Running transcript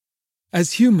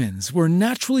As humans, we're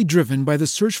naturally driven by the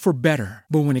search for better.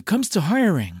 But when it comes to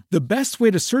hiring, the best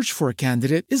way to search for a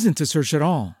candidate isn't to search at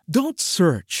all. Don't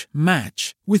search,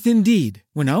 match with Indeed.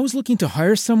 When I was looking to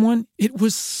hire someone, it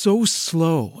was so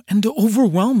slow and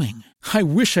overwhelming. I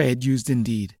wish I had used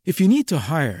Indeed. If you need to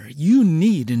hire, you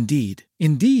need Indeed.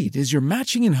 Indeed is your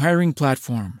matching and hiring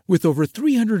platform with over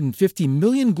 350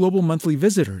 million global monthly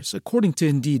visitors, according to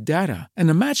Indeed data, and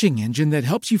a matching engine that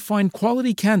helps you find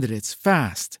quality candidates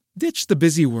fast. Ditch the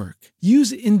busy work.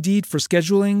 Use Indeed for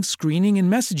scheduling, screening,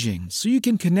 and messaging so you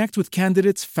can connect with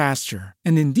candidates faster.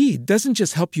 And Indeed doesn't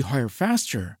just help you hire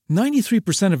faster.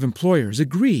 93% of employers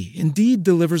agree Indeed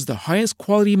delivers the highest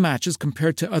quality matches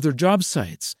compared to other job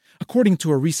sites, according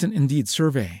to a recent Indeed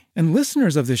survey. And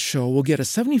listeners of this show will get a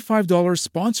 $75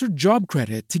 sponsored job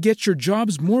credit to get your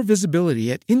jobs more visibility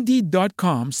at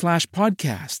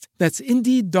Indeed.com/podcast. That's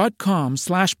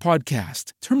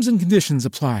Indeed.com/podcast. Terms and conditions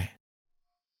apply.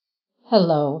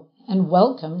 Hello, and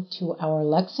welcome to our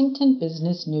Lexington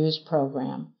Business News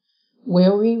program,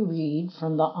 where we read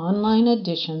from the online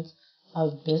editions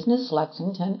of Business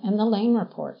Lexington and the Lane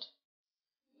Report.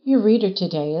 Your reader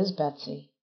today is Betsy.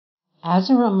 As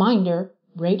a reminder,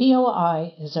 Radio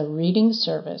Eye is a reading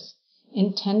service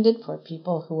intended for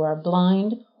people who are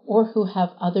blind or who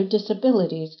have other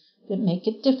disabilities that make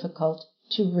it difficult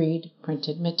to read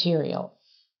printed material.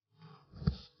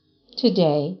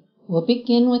 Today, we'll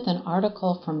begin with an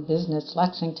article from Business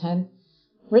Lexington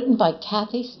written by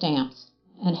Kathy Stamps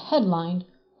and headlined,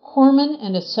 Corman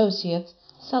and Associates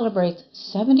Celebrates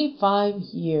 75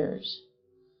 Years.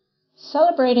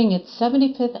 Celebrating its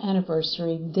 75th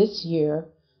anniversary this year,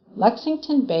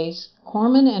 Lexington-based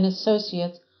Corman and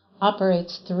Associates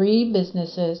operates 3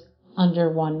 businesses under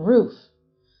one roof.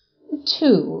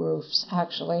 2 roofs,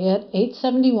 actually, at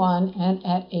 871 and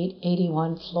at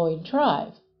 881 Floyd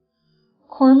Drive.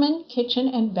 Corman Kitchen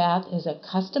and Bath is a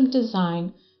custom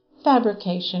design,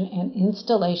 fabrication, and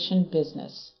installation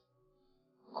business.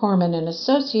 Corman and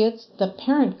Associates, the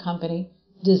parent company,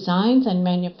 designs and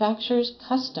manufactures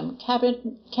custom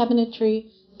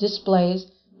cabinetry, displays,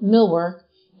 millwork,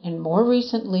 and more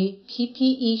recently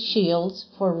PPE shields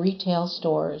for retail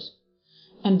stores.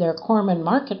 And their Corman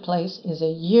Marketplace is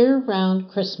a year-round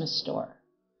Christmas store.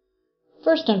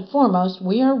 First and foremost,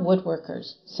 we are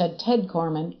woodworkers, said Ted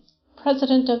Corman,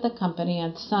 president of the company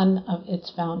and son of its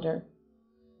founder.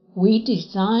 We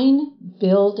design,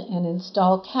 build, and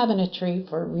install cabinetry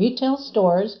for retail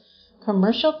stores,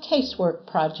 commercial casework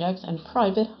projects, and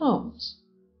private homes.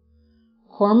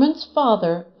 Corman's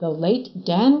father, the late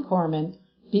Dan Corman,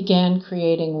 began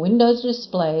creating window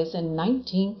displays in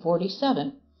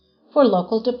 1947 for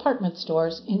local department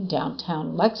stores in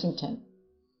downtown Lexington.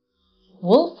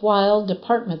 Wolf Wild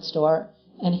Department Store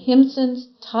and Himson's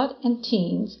Tot and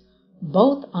Teens,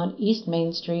 both on East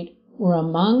Main Street, were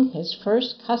among his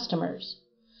first customers,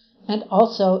 and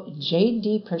also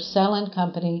J.D. Purcell &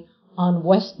 Company on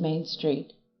West Main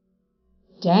Street.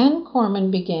 Dan Corman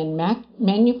began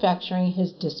manufacturing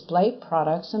his display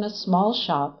products in a small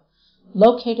shop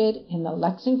located in the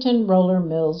Lexington Roller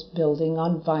Mills building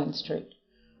on Vine Street,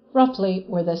 roughly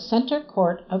where the center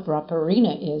court of Rupp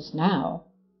Arena is now.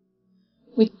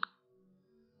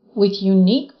 With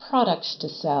unique products to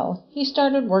sell, he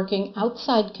started working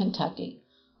outside Kentucky,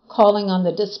 calling on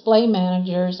the display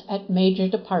managers at major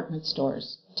department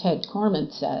stores, Ted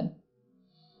Corman said.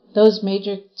 Those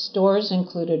major stores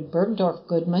included Bergdorf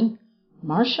Goodman,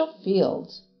 Marshall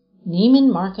Fields,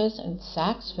 Neiman Marcus, and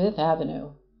Saks Fifth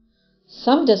Avenue.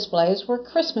 Some displays were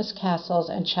Christmas castles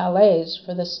and chalets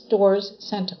for the store's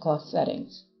Santa Claus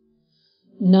settings.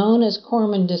 Known as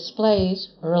Corman Displays,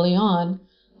 early on,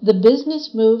 the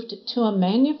business moved to a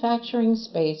manufacturing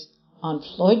space on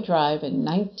Floyd Drive in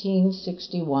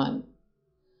 1961.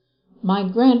 My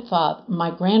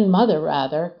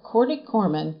grandmother, Cordy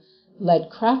Corman, led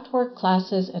craftwork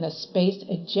classes in a space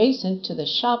adjacent to the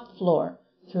shop floor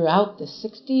throughout the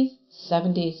 60s,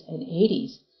 70s, and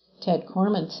 80s, Ted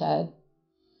Corman said.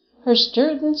 Her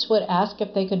students would ask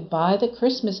if they could buy the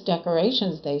Christmas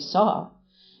decorations they saw,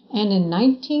 and in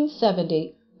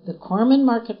 1970, the Corman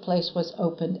Marketplace was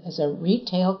opened as a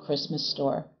retail Christmas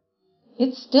store.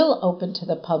 It's still open to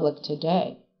the public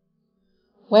today.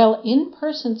 While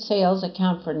in-person sales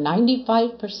account for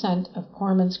 95% of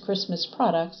Corman's Christmas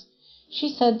products, she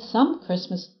said some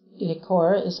Christmas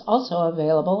decor is also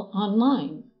available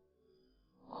online.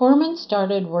 Corman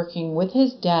started working with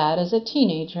his dad as a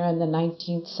teenager in the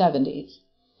 1970s,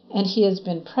 and he has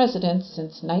been president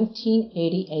since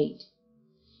 1988.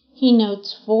 He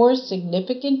notes 4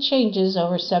 significant changes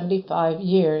over 75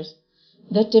 years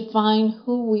that define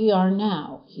who we are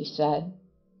now, he said.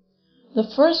 The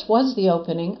first was the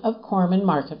opening of Corman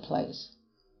Marketplace.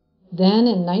 Then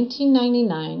in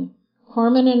 1999,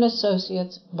 Corman and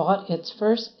Associates bought its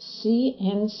first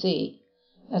CNC,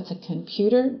 that's a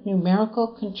computer numerical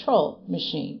control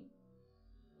machine.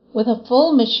 With a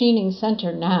full machining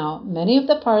center now, many of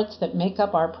the parts that make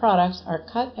up our products are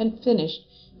cut and finished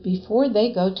before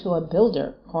they go to a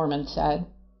builder, Corman said.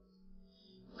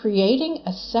 Creating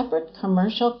a separate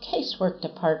commercial casework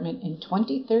department in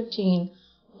 2013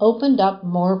 opened up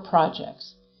more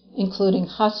projects, including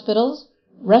hospitals,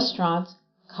 restaurants,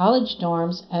 college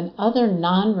dorms, and other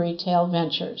non-retail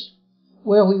ventures,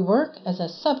 where we work as a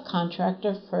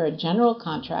subcontractor for a general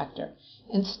contractor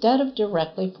instead of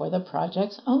directly for the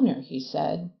project's owner, he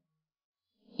said.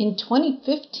 In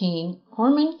 2015,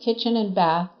 Corman Kitchen and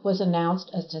Bath was announced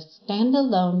as a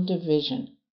standalone division.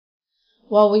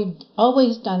 While we've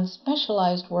always done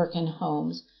specialized work in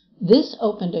homes, this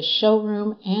opened a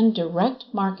showroom and direct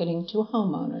marketing to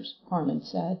homeowners, Corman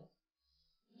said.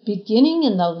 Beginning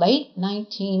in the late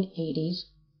 1980s,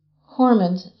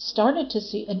 Corman's started to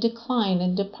see a decline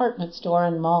in department store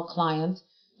and mall clients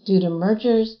due to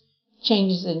mergers,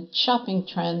 changes in shopping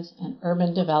trends, and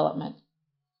urban development.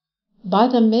 By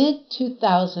the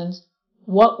mid-2000s,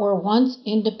 what were once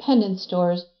independent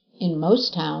stores in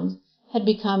most towns had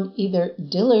become either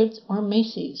Dillard's or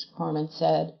Macy's, Corman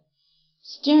said,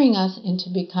 steering us into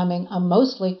becoming a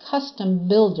mostly custom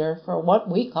builder for what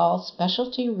we call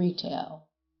specialty retail.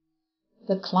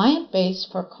 The client base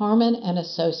for Corman and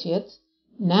Associates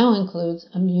now includes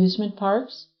amusement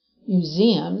parks,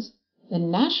 museums, the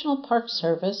National Park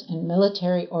Service, and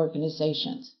military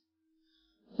organizations.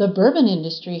 The bourbon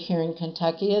industry here in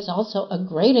Kentucky is also a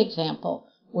great example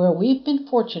where we've been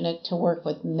fortunate to work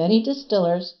with many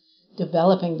distillers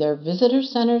developing their visitor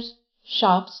centers,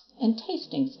 shops, and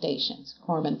tasting stations,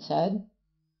 Corman said.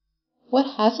 What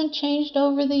hasn't changed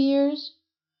over the years?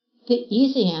 The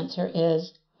easy answer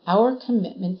is our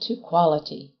commitment to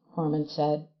quality, Corman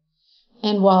said.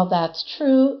 And while that's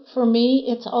true, for me,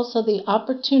 it's also the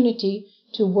opportunity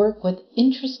to work with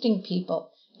interesting people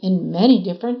in many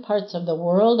different parts of the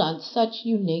world on such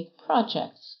unique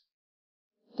projects.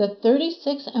 The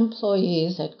 36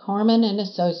 employees at Corman and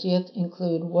Associates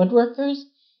include woodworkers,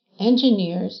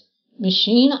 engineers,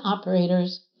 machine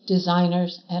operators,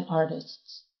 designers, and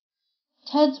artists.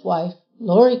 Ted's wife,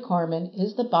 Lori Corman,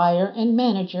 is the buyer and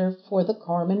manager for the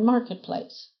Corman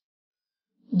Marketplace.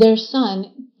 Their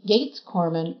son, Gates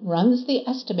Corman, runs the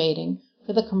estimating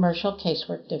for the commercial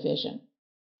casework division.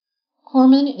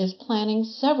 Corman is planning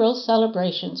several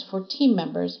celebrations for team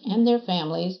members and their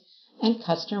families and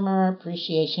customer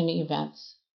appreciation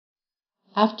events.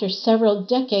 After several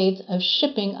decades of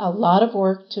shipping a lot of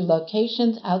work to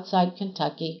locations outside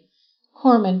Kentucky,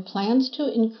 Corman plans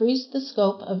to increase the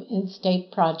scope of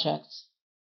in-state projects.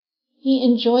 He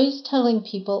enjoys telling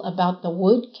people about the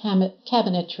wood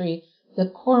cabinetry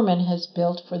that Corman has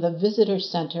built for the visitor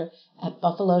center at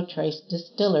Buffalo Trace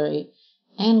Distillery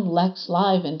and Lex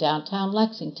Live in downtown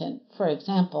Lexington, for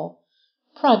example,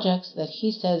 projects that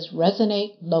he says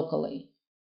resonate locally.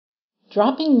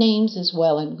 Dropping names is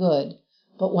well and good,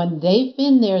 but when they've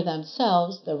been there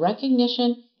themselves, the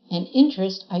recognition and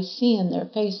interest I see in their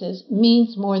faces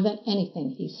means more than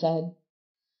anything, he said.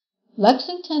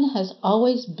 Lexington has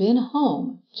always been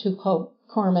home to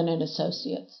Corman and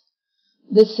Associates.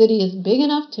 The city is big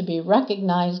enough to be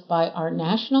recognized by our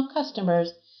national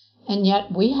customers, and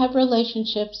yet we have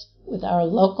relationships with our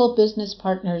local business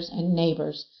partners and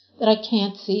neighbors that I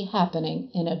can't see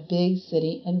happening in a big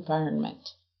city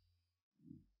environment.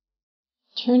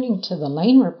 Turning to the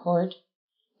Lane Report,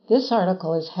 this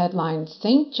article is headlined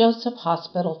St. Joseph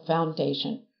Hospital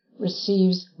Foundation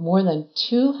receives more than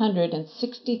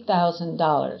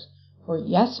 $260,000 for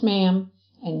Yes Ma'am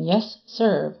and Yes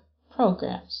Serve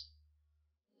programs.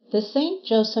 The St.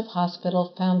 Joseph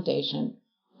Hospital Foundation,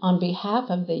 on behalf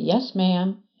of the Yes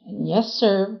Ma'am and Yes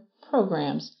Serve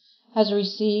programs, has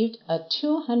received a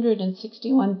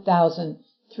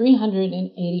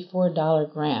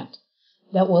 $261,384 grant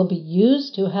that will be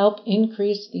used to help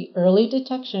increase the early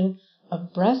detection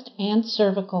of breast and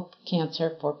cervical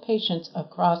cancer for patients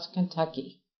across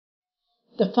Kentucky.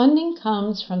 The funding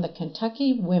comes from the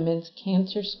Kentucky Women's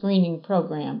Cancer Screening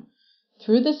Program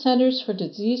through the Centers for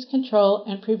Disease Control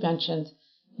and Prevention's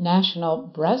National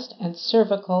Breast and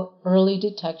Cervical Early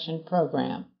Detection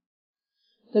Program.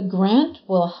 The grant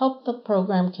will help the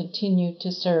program continue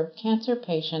to serve cancer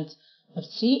patients of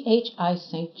CHI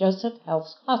St. Joseph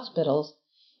Health Hospitals,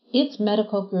 its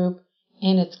medical group,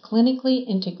 and its clinically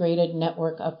integrated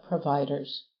network of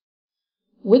providers.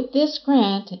 With this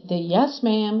grant, the Yes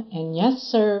Ma'am and Yes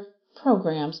Serve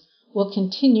programs will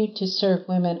continue to serve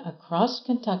women across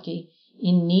Kentucky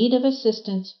in need of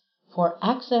assistance for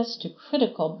access to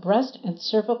critical breast and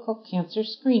cervical cancer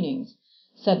screenings,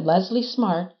 said Leslie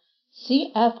Smart,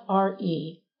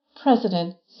 CFRE,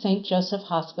 President, St. Joseph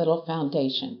Hospital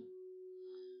Foundation.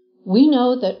 We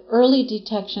know that early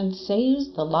detection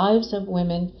saves the lives of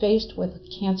women faced with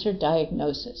a cancer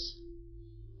diagnosis.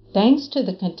 Thanks to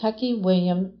the Kentucky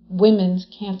Women's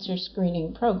Cancer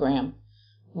Screening Program,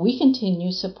 we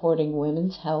continue supporting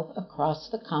women's health across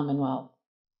the Commonwealth.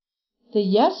 The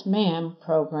Yes Ma'am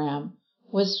program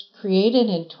was created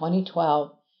in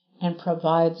 2012 and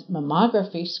provides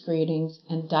mammography screenings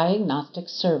and diagnostic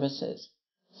services,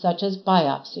 such as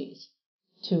biopsies,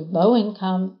 to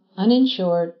low-income,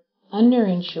 uninsured,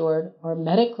 underinsured, or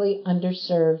medically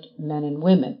underserved men and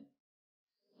women.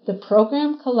 The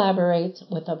program collaborates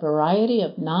with a variety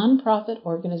of nonprofit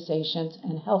organizations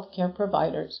and healthcare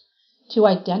providers to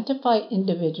identify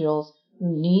individuals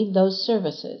who need those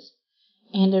services,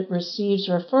 and it receives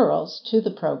referrals to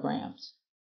the programs.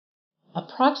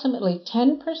 Approximately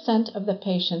 10% of the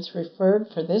patients referred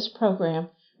for this program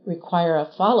require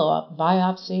a follow-up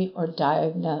biopsy or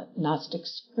diagnostic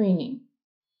screening.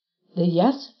 The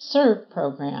Yes Serve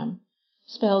program,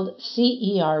 spelled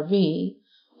CERV,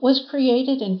 was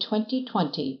created in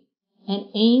 2020 and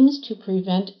aims to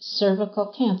prevent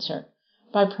cervical cancer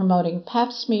by promoting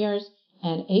Pap smears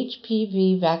and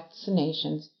HPV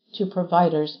vaccinations to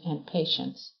providers and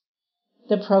patients.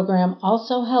 The program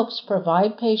also helps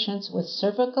provide patients with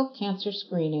cervical cancer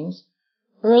screenings,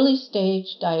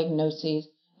 early-stage diagnoses,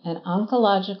 and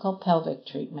oncological pelvic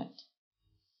treatment.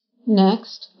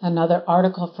 Next, another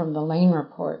article from the Lane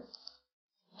Report.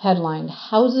 Headline,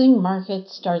 Housing Market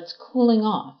Starts Cooling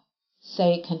Off,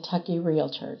 Say Kentucky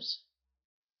Realtors.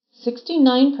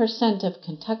 69% of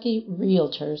Kentucky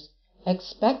realtors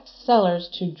expect sellers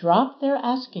to drop their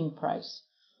asking price,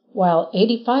 while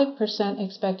 85%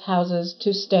 expect houses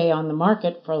to stay on the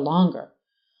market for longer,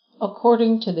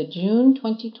 according to the June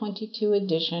 2022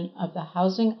 edition of the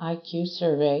Housing IQ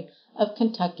survey of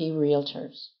Kentucky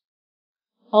realtors.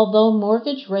 Although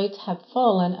mortgage rates have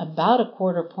fallen about a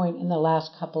quarter point in the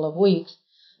last couple of weeks,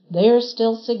 they are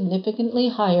still significantly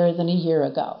higher than a year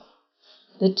ago.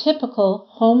 The typical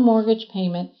home mortgage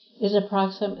payment is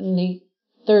approximately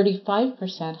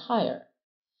 35% higher.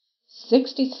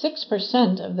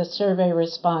 66% of the survey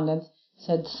respondents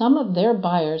said some of their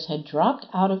buyers had dropped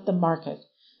out of the market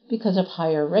because of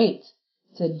higher rates,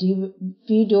 said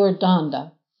Vidor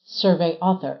Donda, survey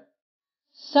author.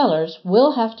 Sellers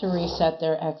will have to reset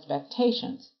their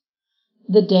expectations.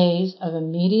 The days of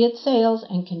immediate sales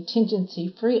and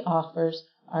contingency-free offers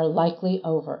are likely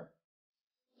over.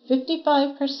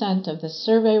 55% of the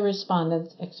survey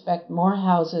respondents expect more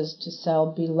houses to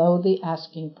sell below the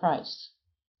asking price.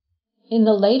 In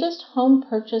the latest Home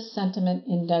Purchase Sentiment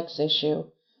Index issue,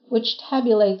 which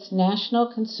tabulates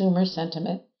national consumer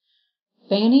sentiment,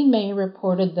 Fannie Mae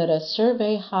reported that a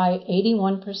survey-high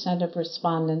 81% of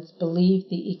respondents believe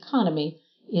the economy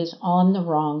is on the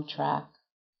wrong track.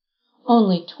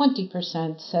 Only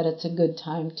 20% said it's a good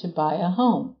time to buy a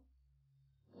home.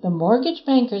 The Mortgage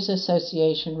Bankers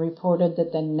Association reported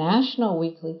that the National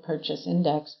Weekly Purchase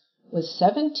Index was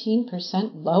 17%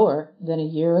 lower than a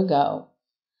year ago.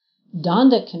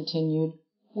 Donda continued,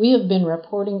 "We have been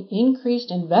reporting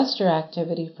increased investor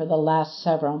activity for the last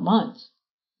several months.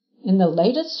 In the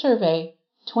latest survey,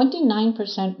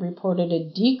 29% reported a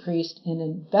decrease in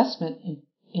investment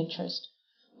interest,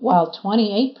 while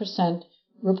 28%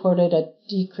 reported a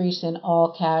decrease in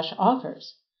all cash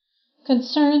offers.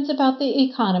 Concerns about the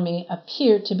economy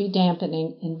appear to be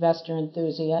dampening investor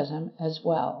enthusiasm as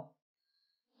well.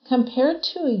 Compared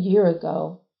to a year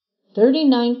ago,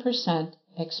 39%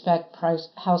 expect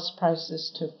house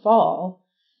prices to fall,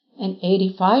 and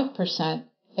 85%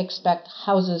 expect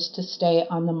houses to stay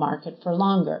on the market for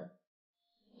longer.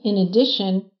 In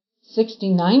addition,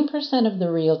 69% of the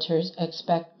realtors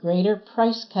expect greater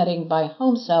price cutting by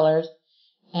home sellers,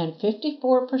 and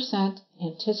 54%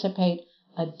 anticipate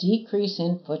a decrease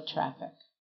in foot traffic.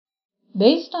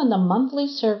 Based on the monthly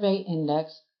survey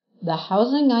index, the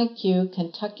Housing IQ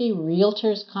Kentucky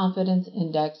Realtors Confidence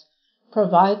Index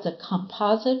provides a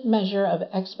composite measure of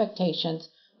expectations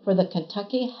for the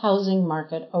Kentucky housing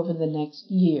market over the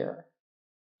next year.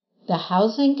 The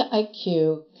Housing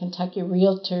IQ Kentucky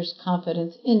Realtors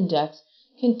Confidence Index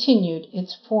continued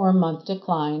its 4-month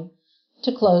decline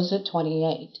to close at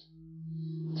 28.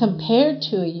 Compared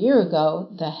to a year ago,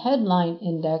 the headline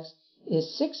index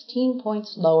is 16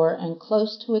 points lower and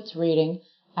close to its reading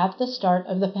at the start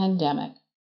of the pandemic.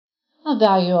 A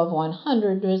value of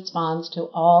 100 responds to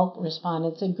all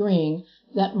respondents agreeing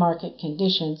that market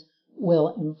conditions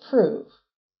will improve.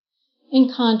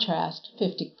 In contrast,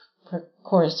 50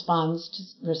 corresponds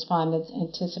to respondents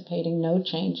anticipating no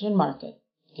change in market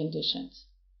conditions.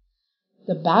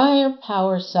 The buyer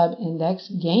power sub-index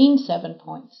gained 7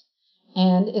 points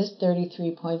and is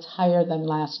 33 points higher than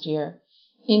last year,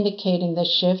 indicating the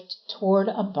shift toward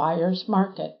a buyer's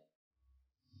market.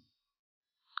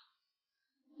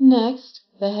 Next,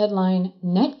 the headline,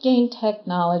 NetGain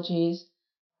Technologies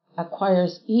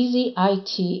acquires Easy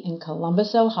IT in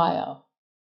Columbus, Ohio.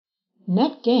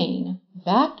 NetGain,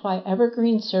 backed by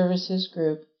Evergreen Services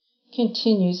Group,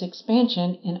 continues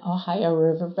expansion in Ohio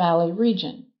River Valley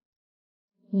region.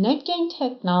 NetGain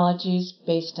Technologies,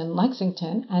 based in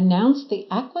Lexington, announced the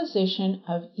acquisition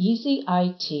of Easy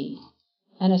IT,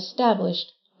 an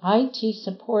established IT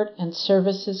support and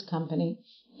services company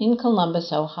in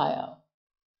Columbus, Ohio.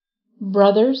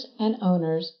 Brothers and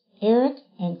owners Eric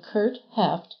and Kurt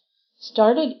Heft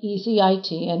started Easy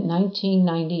IT in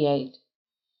 1998.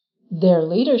 Their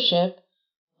leadership,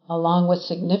 along with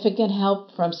significant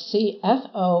help from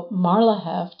CFO Marla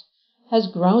Heft, has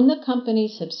grown the company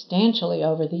substantially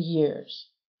over the years.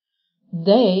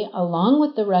 They, along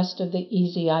with the rest of the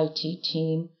Easy IT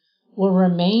team, will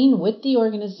remain with the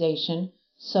organization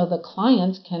so the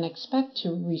clients can expect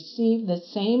to receive the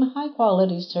same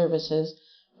high-quality services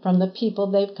from the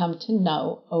people they've come to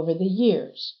know over the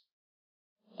years.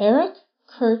 Eric,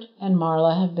 Kurt, and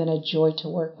Marla have been a joy to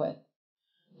work with.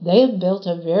 They have built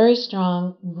a very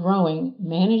strong, growing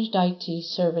managed IT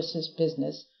services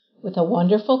business with a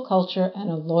wonderful culture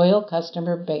and a loyal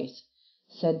customer base,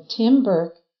 said Tim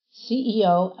Burke,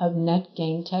 CEO of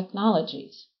NetGain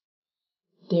Technologies.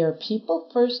 Their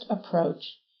people-first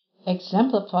approach,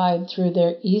 exemplified through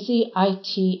their Easy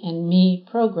IT and Me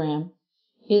program,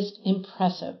 is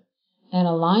impressive and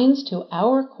aligns to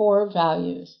our core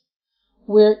values.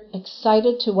 We're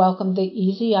excited to welcome the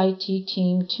Easy IT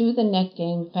team to the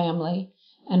NetGain family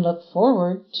and look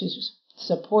forward to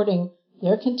supporting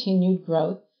their continued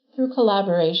growth through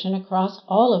collaboration across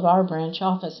all of our branch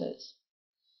offices.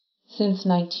 Since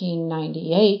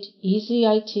 1998, Easy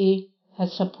IT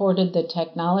has supported the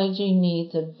technology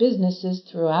needs of businesses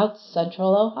throughout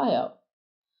Central Ohio.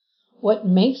 What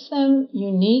makes them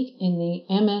unique in the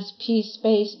MSP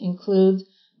space includes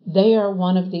they are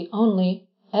one of the only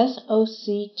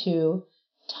SOC2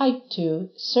 Type 2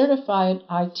 certified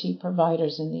IT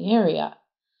providers in the area.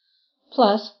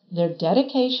 Plus, their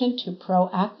dedication to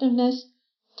proactiveness,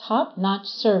 top-notch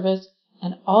service,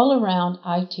 and all-around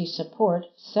IT support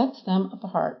sets them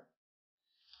apart.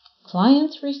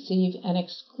 Clients receive an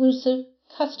exclusive,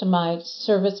 customized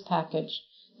service package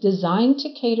designed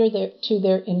to cater to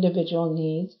their individual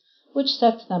needs, which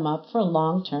sets them up for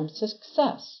long-term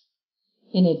success.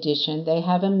 In addition, they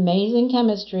have amazing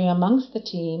chemistry amongst the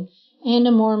team and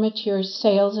a more mature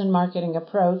sales and marketing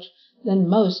approach than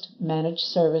most managed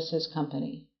services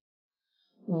companies.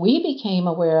 We became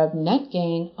aware of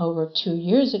NetGain over 2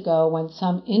 years ago when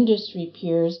some industry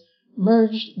peers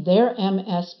merged their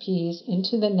MSPs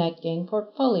into the NetGain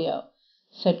portfolio,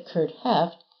 said Kurt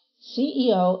Heft,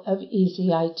 CEO of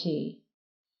Easy IT.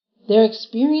 Their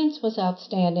experience was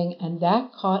outstanding, and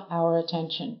that caught our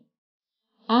attention.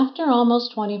 After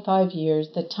almost 25 years,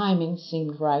 the timing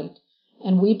seemed right,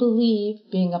 and we believe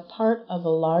being a part of a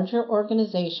larger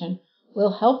organization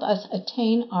will help us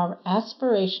attain our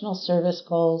aspirational service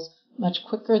goals much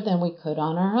quicker than we could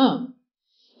on our own.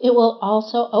 It will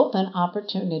also open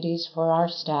opportunities for our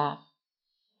staff.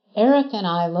 Eric and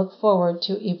I look forward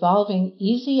to evolving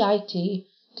Easy IT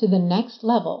to the next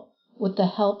level with the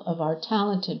help of our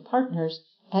talented partners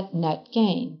at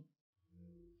NetGain.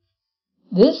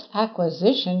 This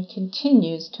acquisition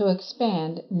continues to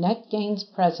expand NetGain's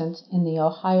presence in the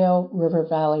Ohio River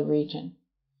Valley region.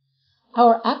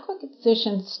 Our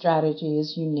acquisition strategy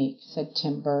is unique, said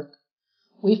Tim Burke.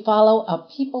 We follow a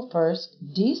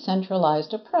people-first,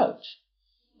 decentralized approach,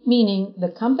 meaning the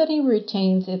company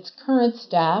retains its current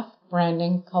staff,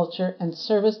 branding, culture, and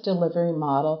service delivery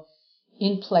model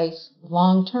in place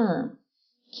long-term,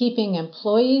 keeping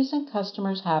employees and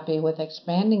customers happy with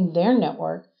expanding their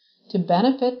network to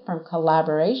benefit from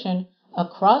collaboration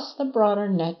across the broader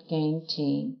NetGain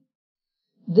team.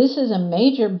 This is a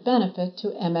major benefit to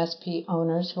MSP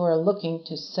owners who are looking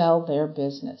to sell their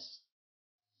business.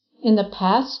 In the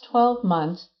past 12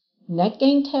 months,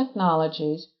 NetGain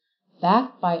Technologies,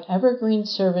 backed by Evergreen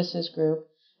Services Group,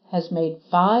 has made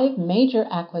 5 major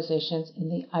acquisitions in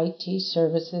the IT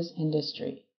services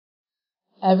industry.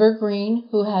 Evergreen,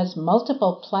 who has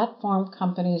multiple platform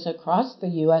companies across the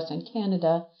U.S. and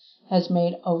Canada, has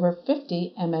made over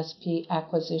 50 MSP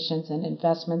acquisitions and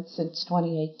investments since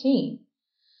 2018.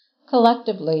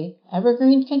 Collectively,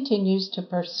 Evergreen continues to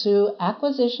pursue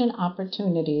acquisition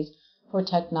opportunities for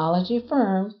technology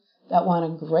firms that want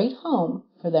a great home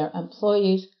for their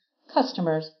employees,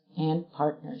 customers, and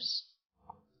partners.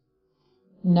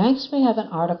 Next, we have an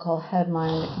article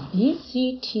headlined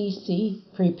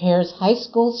BCTC Prepares High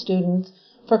School Students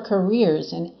for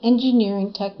Careers in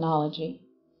Engineering Technology.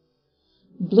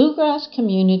 Bluegrass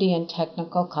Community and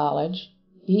Technical College,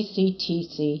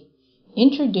 BCTC,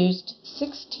 introduced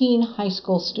 16 high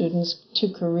school students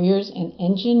to careers in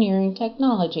engineering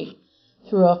technology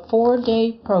through a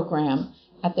 4-day program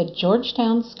at the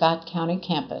Georgetown Scott County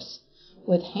campus,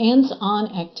 with hands-on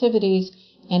activities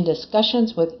and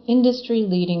discussions with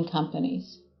industry-leading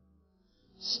companies.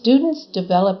 Students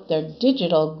developed their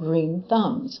digital green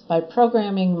thumbs by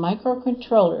programming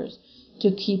microcontrollers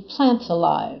to keep plants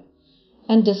alive,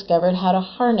 and discovered how to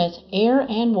harness air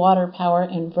and water power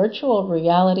in virtual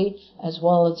reality as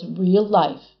well as real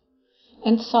life,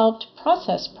 and solved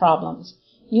process problems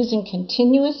using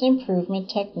continuous improvement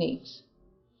techniques.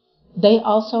 They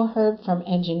also heard from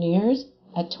engineers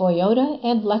at Toyota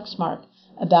and Lexmark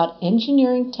about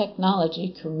engineering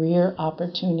technology career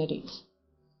opportunities.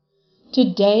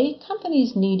 Today,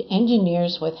 companies need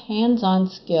engineers with hands-on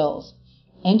skills,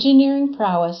 engineering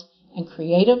prowess, and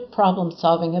creative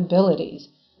problem-solving abilities,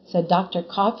 said Dr.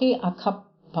 Kofi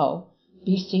Akapo,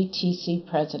 BCTC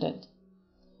president.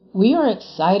 We are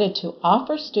excited to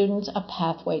offer students a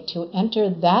pathway to enter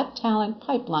that talent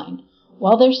pipeline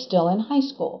while they're still in high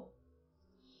school.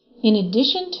 In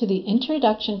addition to the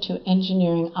introduction to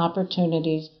engineering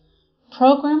opportunities,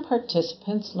 program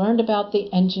participants learned about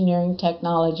the Engineering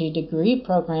Technology degree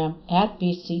program at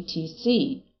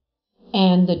BCTC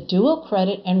and the dual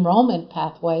credit enrollment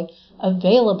pathway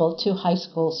available to high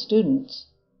school students.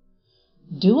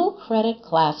 Dual credit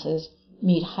classes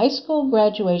meet high school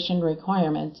graduation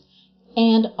requirements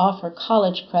and offer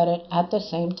college credit at the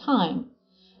same time,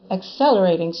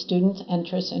 accelerating students'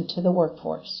 entrance into the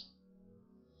workforce.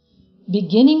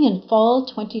 Beginning in fall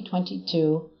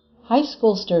 2022, high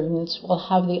school students will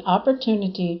have the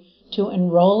opportunity to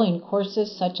enroll in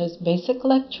courses such as basic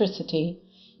electricity,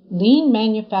 lean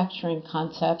manufacturing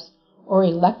concepts, or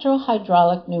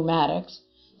electro-hydraulic pneumatics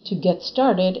to get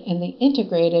started in the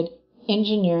integrated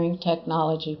engineering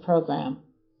technology program.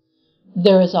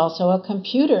 There is also a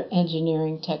computer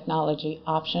engineering technology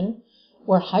option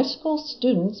where high school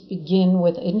students begin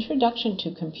with introduction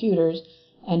to computers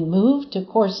and move to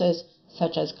courses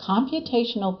such as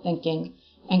computational thinking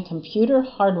and computer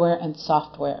hardware and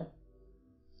software.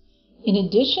 In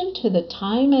addition to the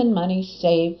time and money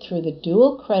saved through the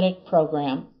dual credit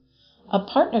program, a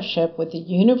partnership with the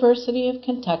University of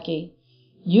Kentucky,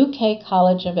 UK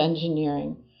College of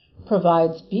Engineering,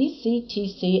 provides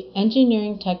BCTC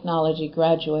engineering technology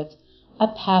graduates a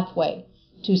pathway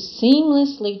to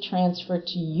seamlessly transfer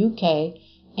to UK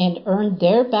and earn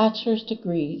their bachelor's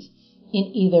degrees in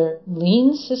either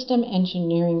lean system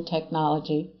engineering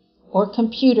technology or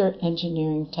computer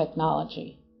engineering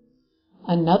technology.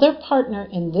 Another partner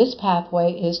in this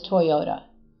pathway is Toyota.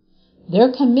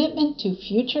 Their commitment to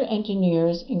future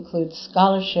engineers includes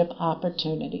scholarship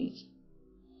opportunities.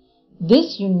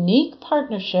 This unique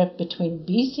partnership between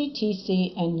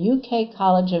BCTC and UK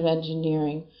College of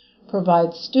Engineering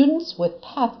provides students with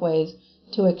pathways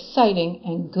to exciting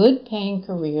and good-paying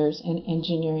careers in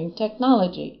engineering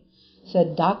technology,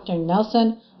 said Dr.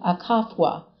 Nelson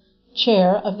Akafwa,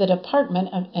 chair of the Department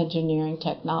of Engineering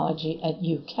Technology at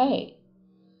UK.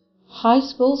 High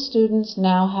school students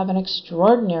now have an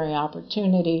extraordinary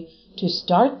opportunity to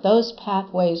start those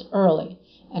pathways early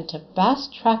and to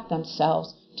fast-track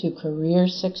themselves to career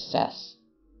success.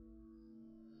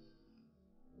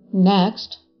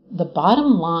 Next, the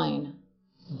bottom line.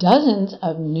 Dozens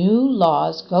of new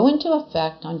laws go into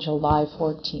effect on July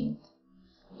 14th,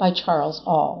 by Charles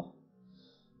All.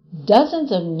 Dozens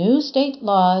of new state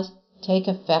laws take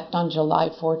effect on July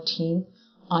 14th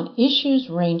on issues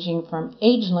ranging from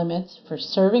age limits for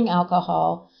serving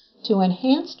alcohol to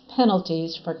enhanced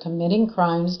penalties for committing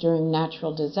crimes during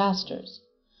natural disasters.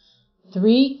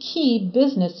 3 key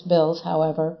business bills,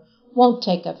 however, won't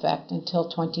take effect until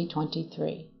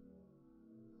 2023.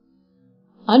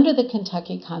 Under the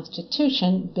Kentucky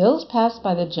Constitution, bills passed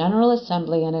by the General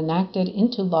Assembly and enacted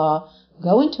into law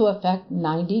go into effect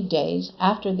 90 days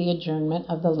after the adjournment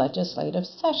of the legislative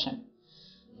session.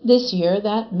 This year,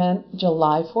 that meant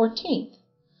July 14th.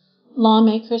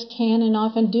 Lawmakers can and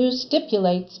often do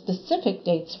stipulate specific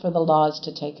dates for the laws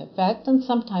to take effect and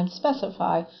sometimes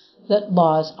specify that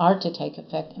laws are to take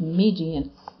effect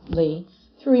immediately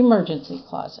through emergency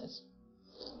clauses.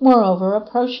 Moreover,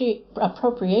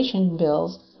 appropriation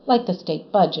bills, like the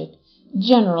state budget,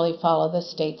 generally follow the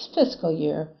state's fiscal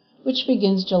year, which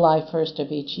begins July 1st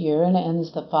of each year and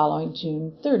ends the following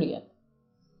June 30th.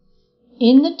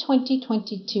 In the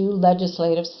 2022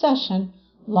 legislative session,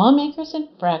 lawmakers in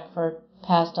Frankfort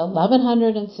passed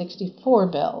 1,164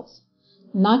 bills,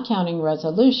 not counting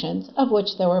resolutions, of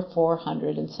which there were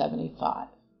 475.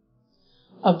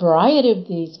 A variety of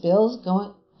these bills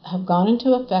have gone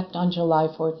into effect on July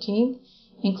 14th,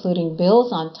 including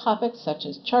bills on topics such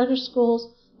as charter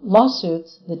schools,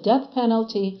 lawsuits, the death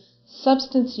penalty,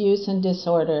 substance use and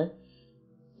disorder,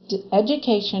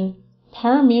 education,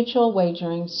 pari-mutuel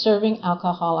wagering, serving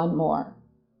alcohol, and more.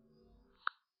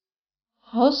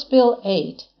 House Bill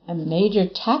 8, a major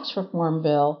tax reform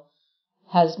bill,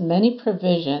 has many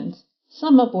provisions,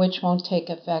 some of which won't take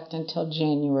effect until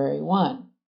January 1.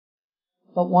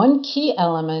 But one key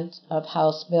element of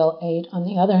House Bill 8, on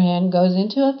the other hand, goes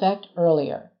into effect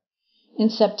earlier. In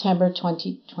September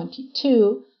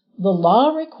 2022, the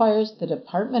law requires the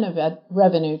Department of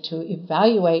Revenue to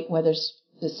evaluate whether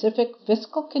specific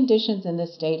fiscal conditions in the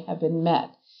state have been met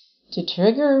to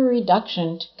trigger a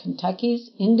reduction to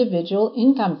Kentucky's individual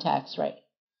income tax rate.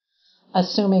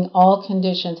 Assuming all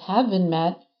conditions have been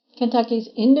met, Kentucky's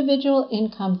individual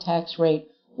income tax rate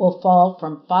will fall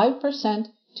from 5%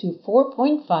 to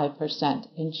 4.5%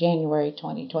 in January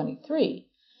 2023,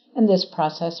 and this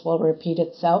process will repeat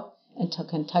itself until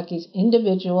Kentucky's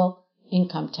individual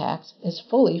income tax is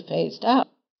fully phased out.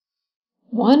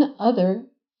 One other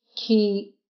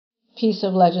key piece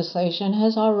of legislation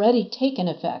has already taken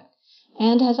effect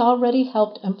and has already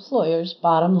helped employers'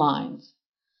 bottom lines.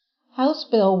 House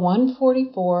Bill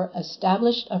 144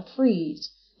 established a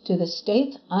freeze to the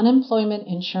state's unemployment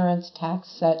insurance tax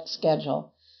set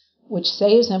schedule, which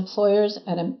saves employers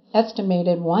an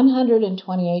estimated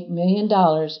 $128 million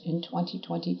in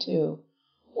 2022,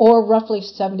 or roughly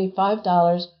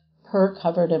 $75 per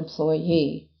covered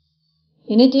employee.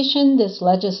 In addition, this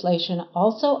legislation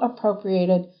also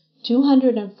appropriated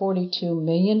 $242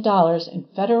 million in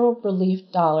federal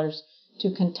relief dollars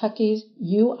to Kentucky's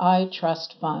UI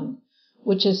Trust Fund,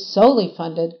 which is solely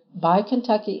funded by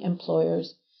Kentucky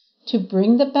employers to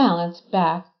bring the balance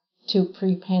back to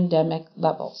pre-pandemic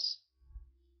levels.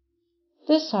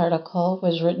 This article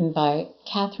was written by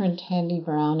Catherine Tandy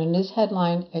Brown and is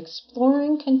headlined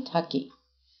Exploring Kentucky.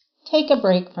 Take a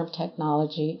break from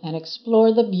technology and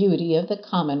explore the beauty of the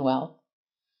Commonwealth.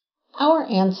 Our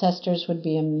ancestors would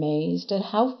be amazed at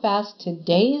how fast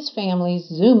today's families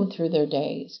zoom through their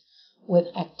days,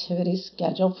 with activities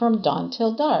scheduled from dawn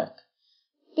till dark.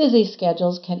 Busy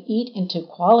schedules can eat into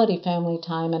quality family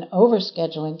time, and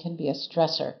overscheduling can be a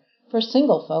stressor for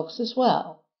single folks as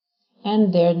well.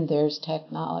 And then there's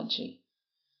technology.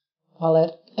 While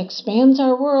it expands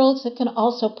our worlds, it can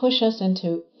also push us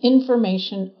into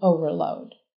information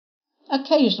overload.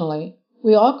 Occasionally,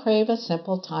 we all crave a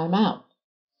simple time out.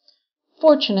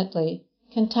 Fortunately,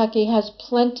 Kentucky has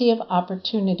plenty of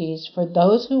opportunities for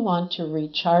those who want to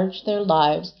recharge their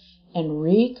lives and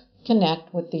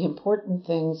reconnect with the important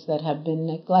things that have been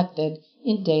neglected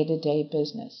in day-to-day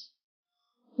business.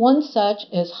 One such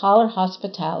is Holler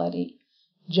Hospitality,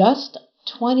 just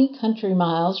 20 country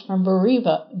miles from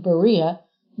Berea,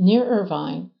 near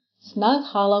Irvine. Snug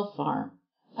Hollow Farm,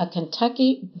 a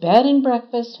Kentucky bed and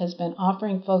breakfast, has been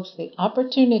offering folks the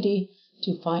opportunity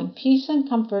to find peace and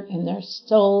comfort in their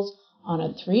souls on a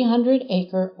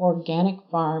 300-acre organic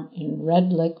farm in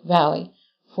Red Lick Valley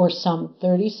for some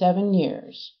 37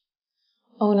 years.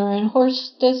 Owner and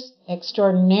hostess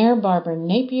extraordinaire Barbara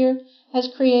Napier has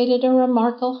created a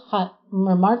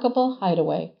remarkable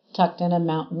hideaway tucked in a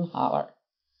mountain holler.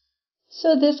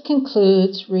 So this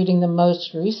concludes reading the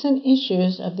most recent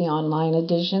issues of the online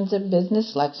editions of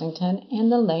Business Lexington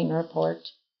and the Lane Report.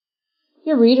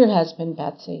 Your reader has been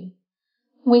Betsy.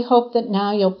 We hope that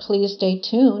now you'll please stay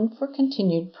tuned for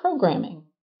continued programming.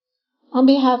 On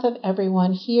behalf of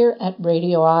everyone here at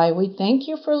Radio I, we thank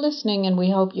you for listening, and we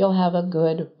hope you'll have a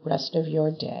good rest of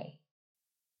your day.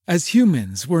 As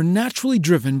humans, we're naturally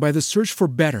driven by the search for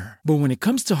better. But when it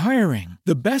comes to hiring,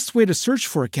 the best way to search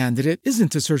for a candidate isn't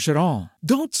to search at all.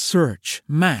 Don't search,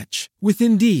 match with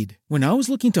Indeed. When I was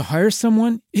looking to hire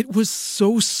someone, it was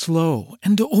so slow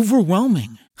and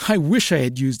overwhelming. I wish I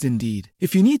had used Indeed.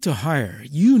 If you need to hire,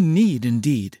 you need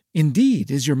Indeed. Indeed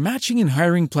is your matching and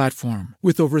hiring platform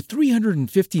with over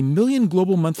 350 million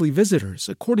global monthly visitors,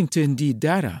 according to Indeed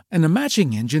data, and a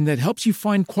matching engine that helps you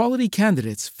find quality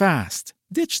candidates fast.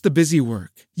 Ditch the busy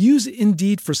work. Use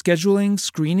Indeed for scheduling,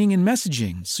 screening, and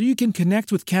messaging so you can connect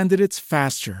with candidates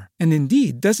faster. And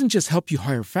Indeed doesn't just help you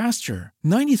hire faster.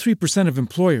 93% of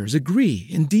employers agree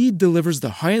Indeed delivers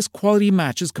the highest quality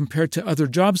matches compared to other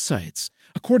job sites,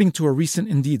 according to a recent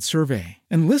Indeed survey.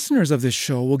 And listeners of this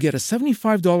show will get a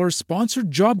 $75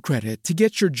 sponsored job credit to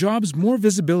get your jobs more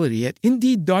visibility at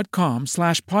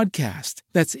Indeed.com/podcast.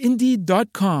 That's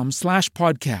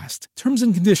Indeed.com/podcast. Terms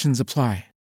and conditions apply.